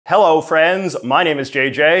Hello friends, my name is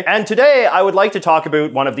JJ, and today I would like to talk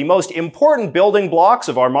about one of the most important building blocks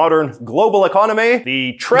of our modern global economy,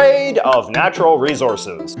 the trade of natural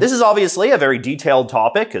resources. This is obviously a very detailed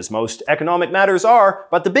topic, as most economic matters are,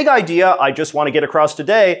 but the big idea I just want to get across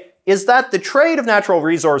today is that the trade of natural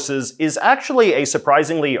resources is actually a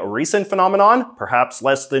surprisingly recent phenomenon, perhaps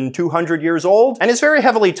less than 200 years old, and is very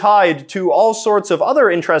heavily tied to all sorts of other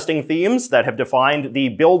interesting themes that have defined the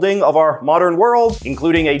building of our modern world,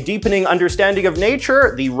 including a deepening understanding of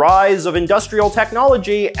nature, the rise of industrial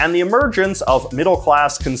technology, and the emergence of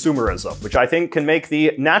middle-class consumerism, which I think can make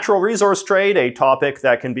the natural resource trade a topic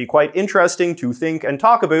that can be quite interesting to think and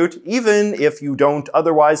talk about, even if you don't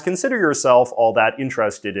otherwise consider yourself all that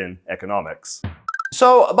interested in economics.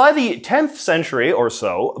 So, by the 10th century or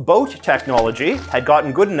so, boat technology had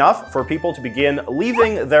gotten good enough for people to begin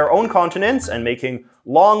leaving their own continents and making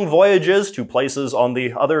long voyages to places on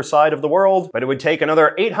the other side of the world, but it would take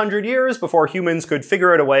another 800 years before humans could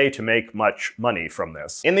figure out a way to make much money from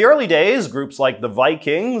this. In the early days, groups like the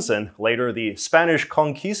Vikings and later the Spanish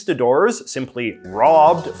conquistadors simply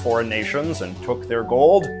robbed foreign nations and took their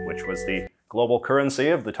gold, which was the global currency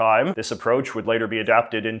of the time. This approach would later be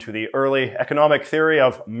adapted into the early economic theory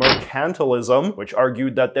of mercantilism, which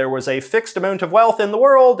argued that there was a fixed amount of wealth in the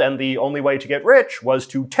world, and the only way to get rich was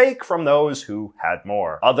to take from those who had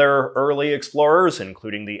more. Other early explorers,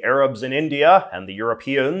 including the Arabs in India and the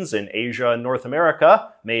Europeans in Asia and North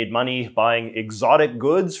America, made money buying exotic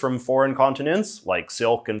goods from foreign continents, like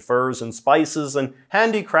silk and furs and spices and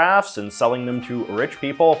handicrafts, and selling them to rich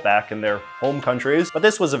people back in their home countries. But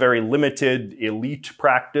this was a very limited elite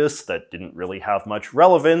practice that didn't really have much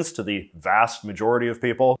relevance to the vast majority of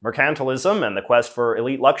people. Mercantilism and the quest for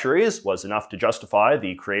elite luxuries was enough to justify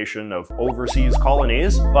the creation of overseas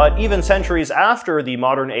colonies, but even centuries after the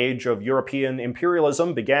modern age of European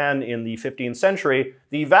imperialism began in the 15th century,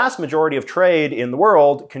 the vast majority of trade in the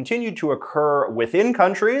world continued to occur within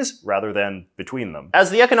countries rather than between them. As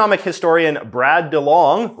the economic historian Brad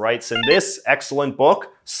DeLong writes in this excellent book,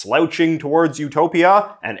 Slouching Towards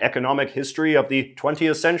Utopia: An Economic History of the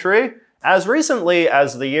 20th Century, as recently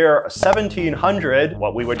as the year 1700,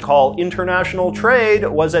 what we would call international trade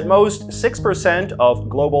was at most 6% of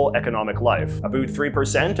global economic life. About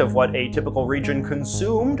 3% of what a typical region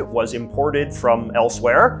consumed was imported from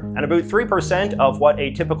elsewhere, and about 3% of what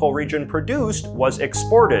a typical region produced was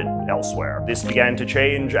exported elsewhere. This began to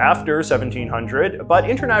change after 1700, but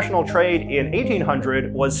international trade in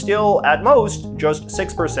 1800 was still, at most, just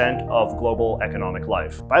 6% of global economic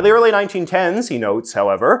life. By the early 1910s, he notes,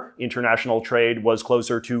 however, international trade was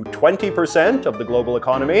closer to 20% of the global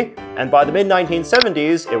economy, and by the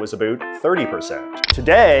mid-1970s, it was about 30%.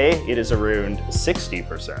 Today, it is around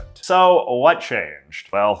 60%. So, what changed?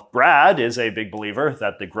 Well, Brad is a big believer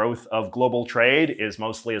that the growth of global trade is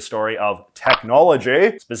mostly a story of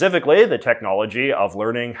technology, specifically the technology of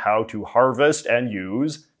learning how to harvest and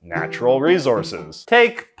use natural resources.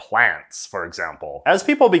 Take plants, for example. As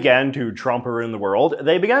people began to trumper in the world,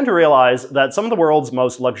 they began to realize that some of the world's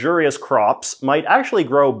most luxurious crops might actually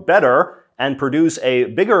grow better and produce a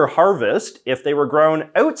bigger harvest if they were grown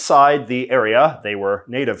outside the area they were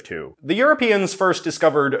native to. The Europeans first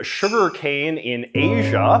discovered sugar cane in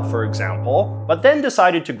Asia, for example, but then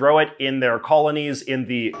decided to grow it in their colonies in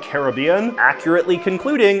the Caribbean, accurately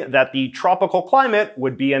concluding that the tropical climate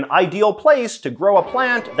would be an ideal place to grow a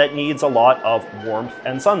plant that needs a lot of warmth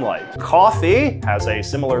and sunlight. Coffee has a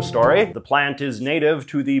similar story. The plant is native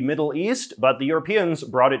to the Middle East, but the Europeans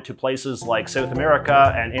brought it to places like South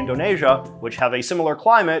America and Indonesia, which have a similar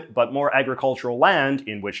climate but more agricultural land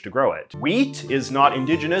in which to grow it. Wheat is not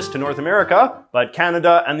indigenous to North America, but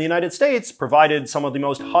Canada and the United States provided some of the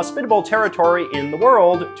most hospitable territory in the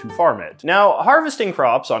world to farm it. Now, harvesting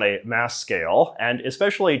crops on a mass scale, and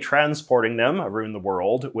especially transporting them around the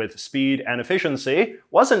world with speed and efficiency,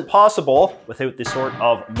 wasn't possible without the sort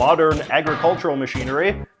of modern agricultural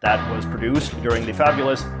machinery that was produced during the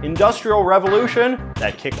fabulous Industrial Revolution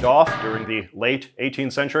that kicked off during the late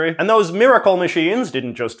 18th century. And those miracle machines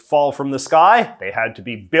didn't just fall from the sky, they had to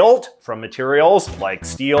be built from materials like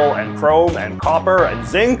steel and chrome and copper and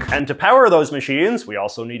zinc. And to power those machines, we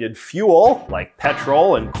also needed fuel like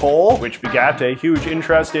petrol and coal, which begat a huge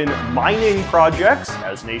interest in mining projects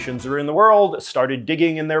as nations around the world started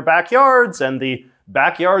digging in their backyards and the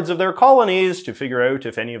backyards of their colonies to figure out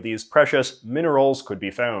if any of these precious minerals could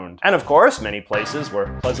be found. And of course, many places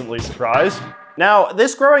were pleasantly surprised. Now,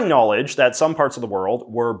 this growing knowledge that some parts of the world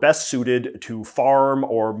were best suited to farm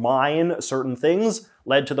or mine certain things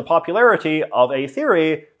led to the popularity of a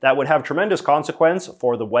theory that would have tremendous consequence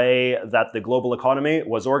for the way that the global economy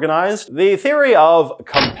was organized: the theory of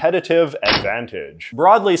competitive advantage.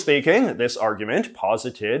 Broadly speaking, this argument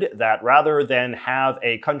posited that rather than have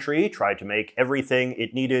a country try to make everything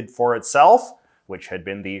it needed for itself, which had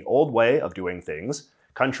been the old way of doing things,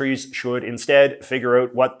 countries should instead figure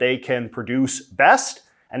out what they can produce best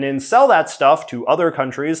and then sell that stuff to other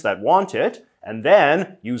countries that want it, and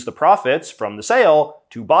then use the profits from the sale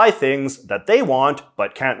to buy things that they want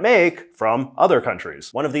but can't make from other countries.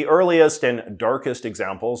 One of the earliest and darkest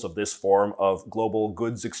examples of this form of global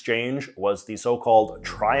goods exchange was the so-called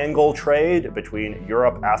triangle trade between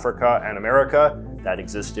Europe, Africa, and America that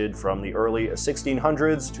existed from the early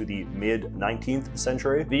 1600s to the mid-19th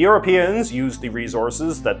century. The Europeans used the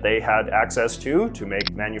resources that they had access to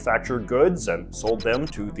make manufactured goods and sold them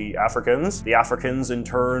to the Africans. The Africans in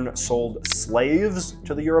turn sold slaves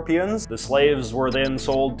to the Europeans. The slaves were then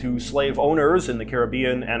sold to slave owners in the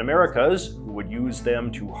Caribbean and Americas, who would use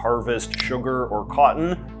them to harvest sugar or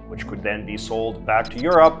cotton, which could then be sold back to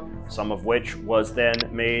Europe, some of which was then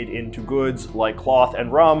made into goods like cloth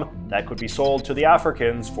and rum that could be sold to the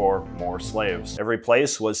Africans for more slaves. Every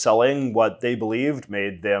place was selling what they believed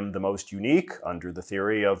made them the most unique under the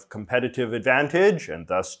theory of competitive advantage, and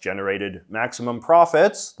thus generated maximum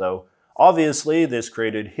profits, though obviously, this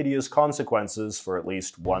created hideous consequences for at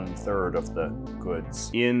least 1/3 of the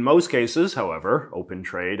goods. In most cases, however, open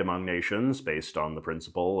trade among nations based on the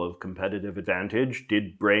principle of competitive advantage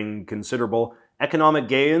did bring considerable economic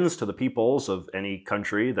gains to the peoples of any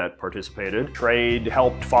country that participated. Trade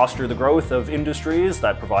helped foster the growth of industries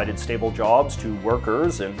that provided stable jobs to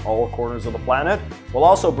workers in all corners of the planet, while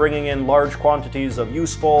also bringing in large quantities of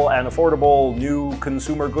useful and affordable new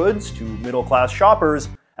consumer goods to middle-class shoppers,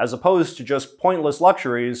 as opposed to just pointless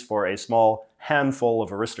luxuries for a small handful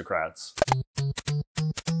of aristocrats.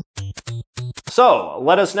 So,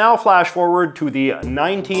 let us now flash forward to the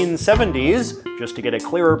 1970s, just to get a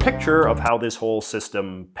clearer picture of how this whole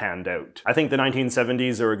system panned out. I think the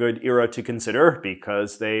 1970s are a good era to consider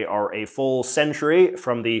because they are a full century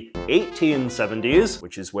from the 1870s,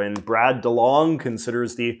 which is when Brad DeLong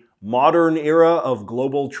considers the modern era of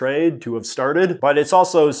global trade to have started, but it's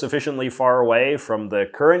also sufficiently far away from the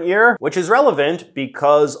current year, which is relevant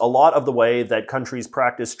because a lot of the way that countries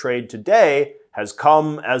practice trade today has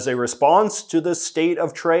come as a response to the state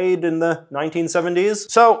of trade in the 1970s.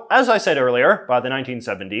 So, as I said earlier, by the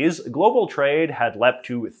 1970s, global trade had leapt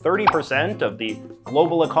to 30% of the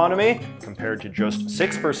global economy, compared to just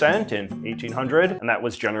 6% in 1800, and that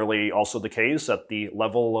was generally also the case at the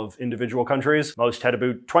level of individual countries. Most had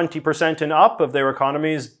about 20% and up of their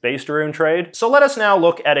economies based around trade. So let us now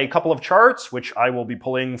look at a couple of charts, which I will be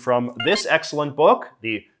pulling from this excellent book,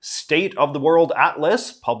 the State of the World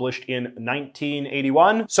Atlas, published in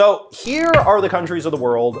 1981. So here are the countries of the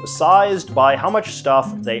world sized by how much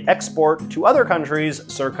stuff they export to other countries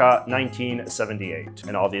circa 1978.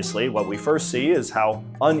 And obviously what we first see is how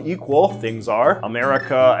unequal things are.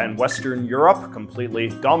 America and Western Europe completely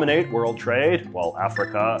dominate world trade, while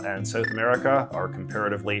Africa and South America are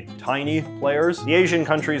comparatively tiny players. The Asian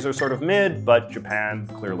countries are sort of mid, but Japan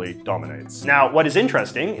clearly dominates. Now, what is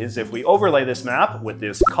interesting is if we overlay this map with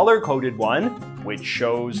this color-coded one, which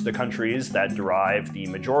shows the countries that derive the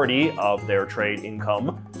majority of their trade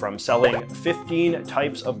income from selling 15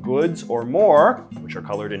 types of goods or more, which are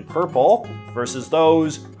colored in purple, versus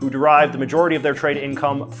those who derive the majority of their trade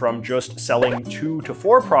income from just selling 2 to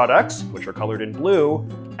 4 products, which are colored in blue,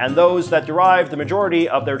 and those that derive the majority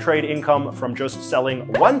of their trade income from just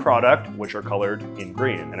selling 1 product, which are colored in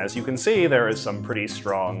green. And as you can see, there is some pretty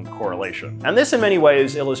strong correlation. And this in many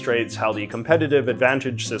ways illustrates how the competitive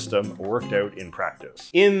advantage system worked out in practice.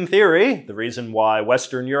 In theory, the reason why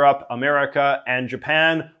Western Europe, America, and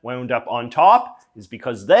Japan wound up on top is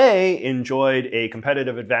because they enjoyed a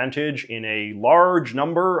competitive advantage in a large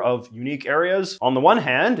number of unique areas. On the one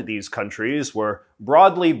hand, these countries were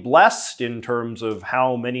broadly blessed in terms of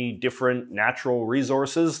how many different natural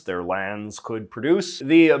resources their lands could produce.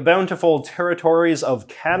 The bountiful territories of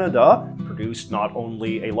Canada produced not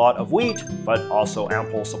only a lot of wheat, but also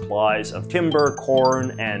ample supplies of timber,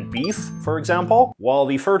 corn, and beef, for example, while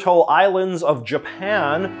the fertile islands of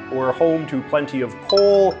Japan were home to plenty of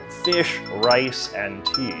coal, fish, rice, and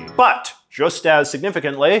tea. But just as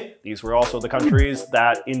significantly, these were also the countries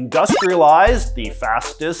that industrialized the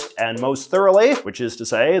fastest and most thoroughly, which is to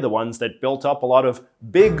say, the ones that built up a lot of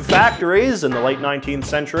big factories in the late 19th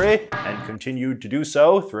century and continued to do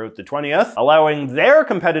so throughout the 20th, allowing their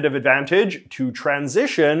competitive advantage to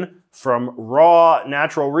transition from raw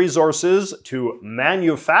natural resources to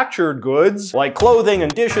manufactured goods like clothing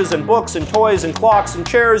and dishes and books and toys and clocks and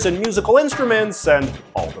chairs and musical instruments and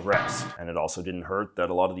all the rest. And it also didn't hurt that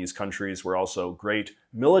a lot of these countries were also great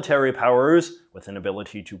military powers with an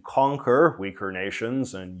ability to conquer weaker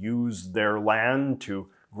nations and use their land to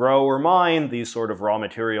grow or mine these sort of raw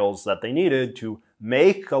materials that they needed to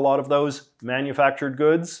make a lot of those manufactured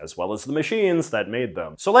goods, as well as the machines that made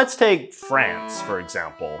them. So let's take France, for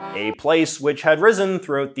example, a place which had risen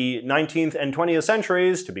throughout the 19th and 20th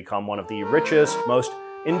centuries to become one of the richest, most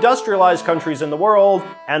industrialized countries in the world,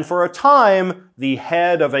 and for a time, the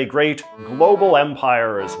head of a great global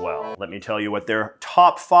empire as well. Let me tell you what their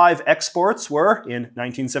top 5 exports were in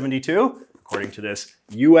 1972. According to this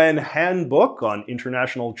UN Handbook on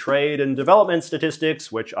International Trade and Development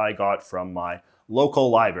Statistics, which I got from my local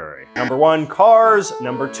library. Number 1, cars.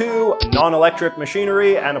 Number 2, non-electric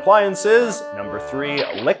machinery and appliances. Number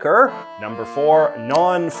 3, liquor. Number 4,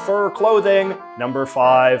 non-fur clothing. Number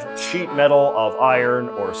 5, sheet metal of iron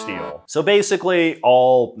or steel. So basically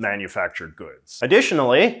all manufactured goods.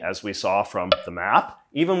 Additionally, as we saw from the map,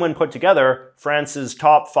 even when put together, France's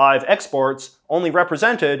top 5 exports only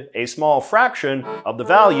represented a small fraction of the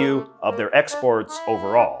value of their exports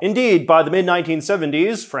overall. Indeed, by the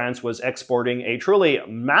mid-1970s, France was exporting a truly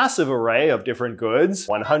massive array of different goods,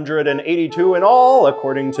 182 in all,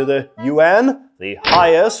 according to the UN, the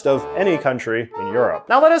highest of any country in Europe.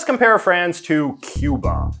 Now let us compare France to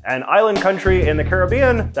Cuba, an island country in the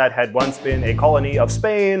Caribbean that had once been a colony of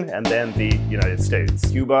Spain and then the United States.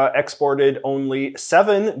 Cuba exported only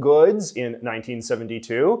 7 goods in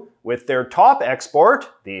 1972, with their top export,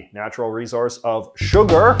 the natural resource of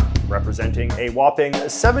sugar, representing a whopping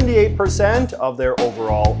 78% of their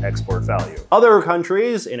overall export value. Other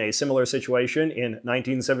countries in a similar situation in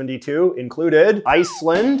 1972 included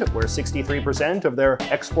Iceland, where 63% of their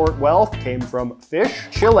export wealth came from fish,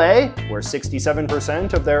 Chile, where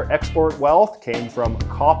 67% of their export wealth came from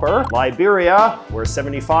copper, Liberia, where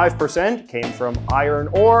 75% came from iron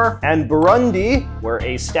ore, and Burundi, where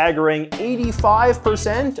a staggering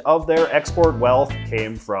 85% of their export wealth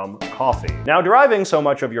came from coffee. Now, deriving so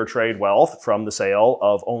much of your trade wealth from the sale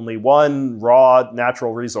of only one raw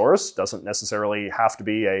natural resource doesn't necessarily have to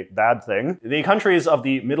be a bad thing. The countries of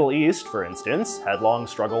the Middle East, for instance, had long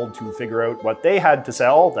struggled to figure out what they had to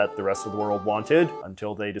sell that the rest of the world wanted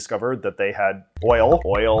until they discovered that they had oil.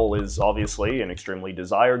 Oil is obviously an extremely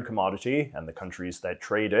desired commodity, and the countries that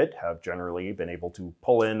trade it have generally been able to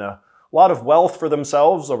pull in a lot of wealth for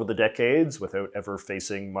themselves over the decades without ever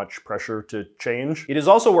facing much pressure to change. It is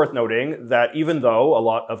also worth noting that even though a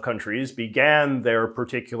lot of countries began their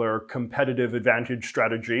particular competitive advantage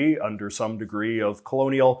strategy under some degree of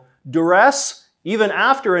colonial duress, even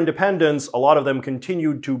after independence, a lot of them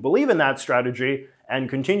continued to believe in that strategy and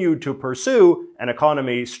continued to pursue an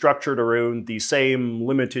economy structured around the same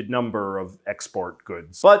limited number of export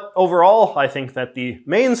goods. But overall, I think that the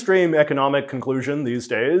mainstream economic conclusion these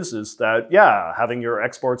days is that, yeah, having your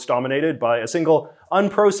exports dominated by a single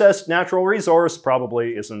unprocessed natural resource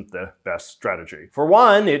probably isn't the best strategy. For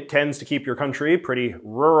one, it tends to keep your country pretty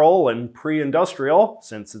rural and pre-industrial,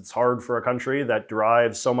 since it's hard for a country that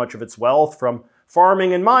derives so much of its wealth from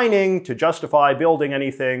farming and mining to justify building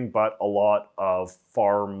anything but a lot of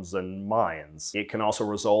farms and mines. It can also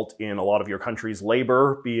result in a lot of your country's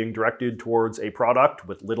labor being directed towards a product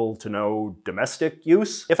with little to no domestic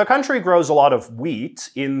use. If a country grows a lot of wheat,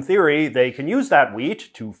 in theory, they can use that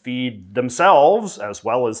wheat to feed themselves as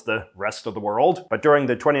well as the rest of the world. But during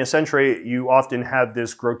the 20th century, you often had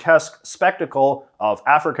this grotesque spectacle of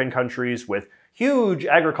African countries with huge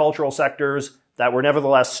agricultural sectors that were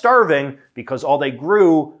nevertheless starving because all they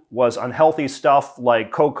grew was unhealthy stuff like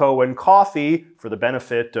cocoa and coffee for the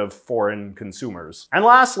benefit of foreign consumers. And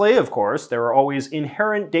lastly, of course, there are always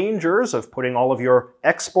inherent dangers of putting all of your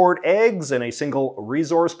export eggs in a single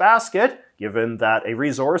resource basket, given that a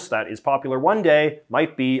resource that is popular one day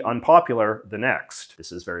might be unpopular the next.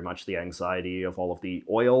 This is very much the anxiety of all of the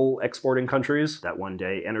oil exporting countries, that one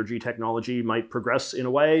day energy technology might progress in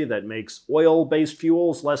a way that makes oil-based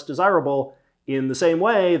fuels less desirable, in the same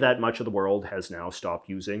way that much of the world has now stopped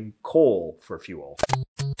using coal for fuel.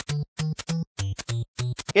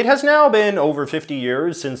 It has now been over 50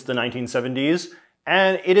 years since the 1970s,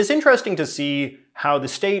 and it is interesting to see how the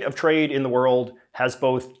state of trade in the world has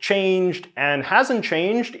both changed and hasn't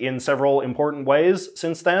changed in several important ways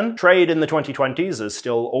since then. Trade in the 2020s is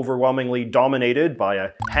still overwhelmingly dominated by a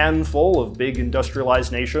handful of big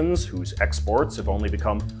industrialized nations whose exports have only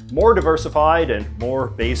become more diversified and more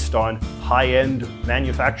based on high-end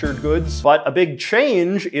manufactured goods. But a big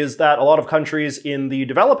change is that a lot of countries in the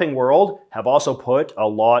developing world have also put a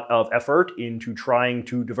lot of effort into trying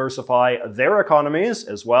to diversify their economies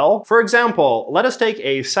as well. For example, let us take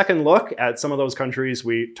a second look at some of those countries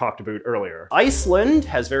we talked about earlier. Iceland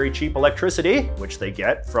has very cheap electricity, which they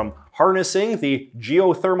get from harnessing the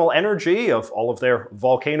geothermal energy of all of their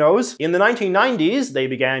volcanoes. In the 1990s, they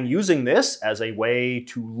began using this as a way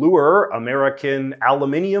to lure American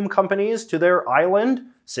aluminium companies to their island,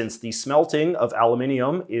 since the smelting of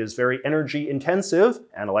aluminium is very energy intensive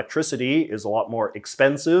and electricity is a lot more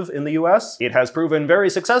expensive in the US. It has proven very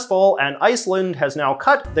successful, and Iceland has now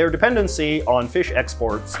cut their dependency on fish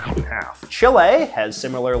exports in half. Chile has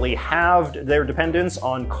similarly halved their dependence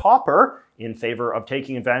on copper in favor of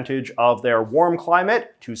taking advantage of their warm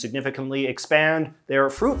climate to significantly expand their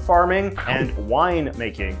fruit farming and wine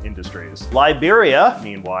making industries. Liberia,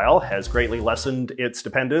 meanwhile, has greatly lessened its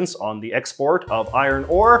dependence on the export of iron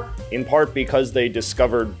ore, in part because they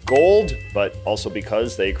discovered gold, but also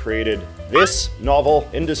because they created this novel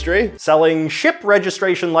industry, selling ship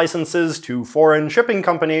registration licenses to foreign shipping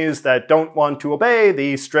companies that don't want to obey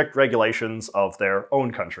the strict regulations of their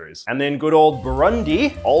own countries. And then good old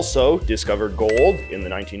Burundi also discovered gold in the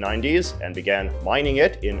 1990s and began mining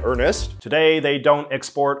it in earnest. Today, they don't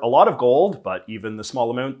export a lot of gold, but even the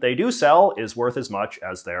small amount they do sell is worth as much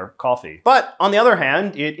as their coffee. But on the other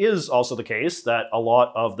hand, it is also the case that a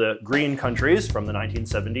lot of the green countries from the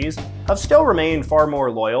 1970s have still remained far more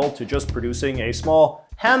loyal to just producing a small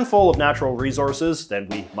handful of natural resources than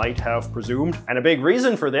we might have presumed. And a big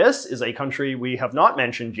reason for this is a country we have not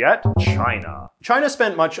mentioned yet, China. China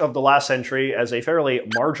spent much of the last century as a fairly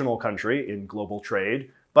marginal country in global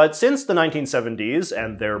trade, but since the 1970s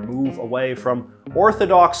and their move away from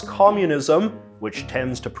orthodox communism, which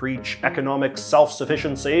tends to preach economic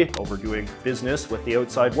self-sufficiency over doing business with the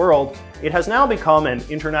outside world, it has now become an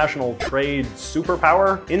international trade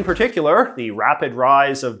superpower. In particular, the rapid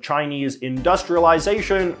rise of Chinese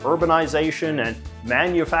industrialization, urbanization, and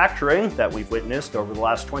manufacturing that we've witnessed over the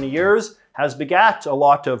last 20 years has begat a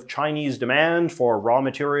lot of Chinese demand for raw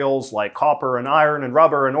materials like copper and iron and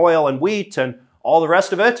rubber and oil and wheat and all the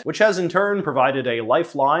rest of it, which has in turn provided a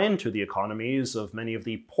lifeline to the economies of many of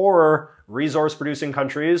the poorer resource-producing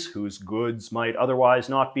countries whose goods might otherwise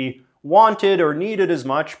not be wanted or needed as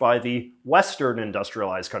much by the Western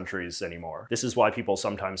industrialized countries anymore. This is why people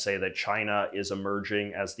sometimes say that China is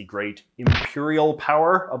emerging as the great imperial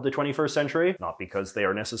power of the 21st century, not because they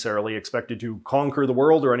are necessarily expected to conquer the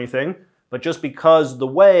world or anything, but just because the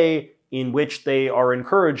way in which they are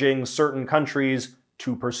encouraging certain countries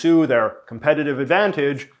to pursue their competitive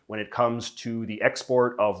advantage when it comes to the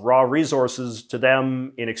export of raw resources to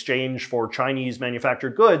them in exchange for Chinese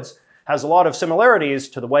manufactured goods has a lot of similarities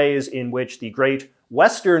to the ways in which the great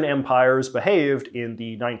Western empires behaved in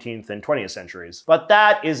the 19th and 20th centuries. But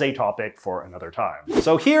that is a topic for another time.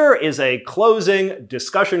 So here is a closing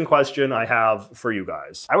discussion question I have for you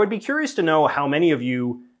guys. I would be curious to know how many of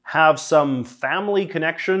you have some family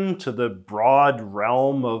connection to the broad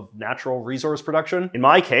realm of natural resource production. In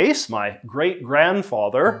my case, my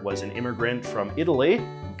great-grandfather was an immigrant from Italy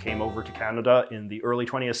who came over to Canada in the early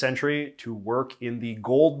 20th century to work in the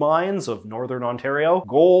gold mines of northern Ontario.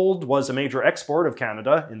 Gold was a major export of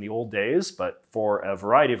Canada in the old days, but for a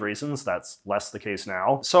variety of reasons, that's less the case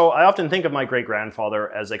now. So I often think of my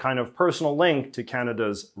great-grandfather as a kind of personal link to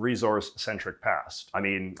Canada's resource-centric past. I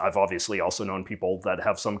mean, I've obviously also known people that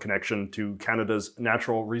have some connection to Canada's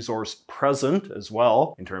natural resource present as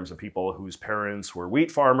well, in terms of people whose parents were wheat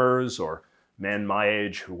farmers or men my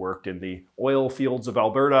age who worked in the oil fields of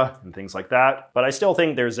Alberta and things like that. But I still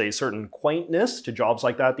think there's a certain quaintness to jobs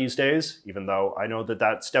like that these days, even though I know that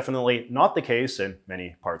that's definitely not the case in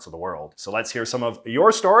many parts of the world. So let's hear some of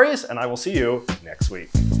your stories, and I will see you next week.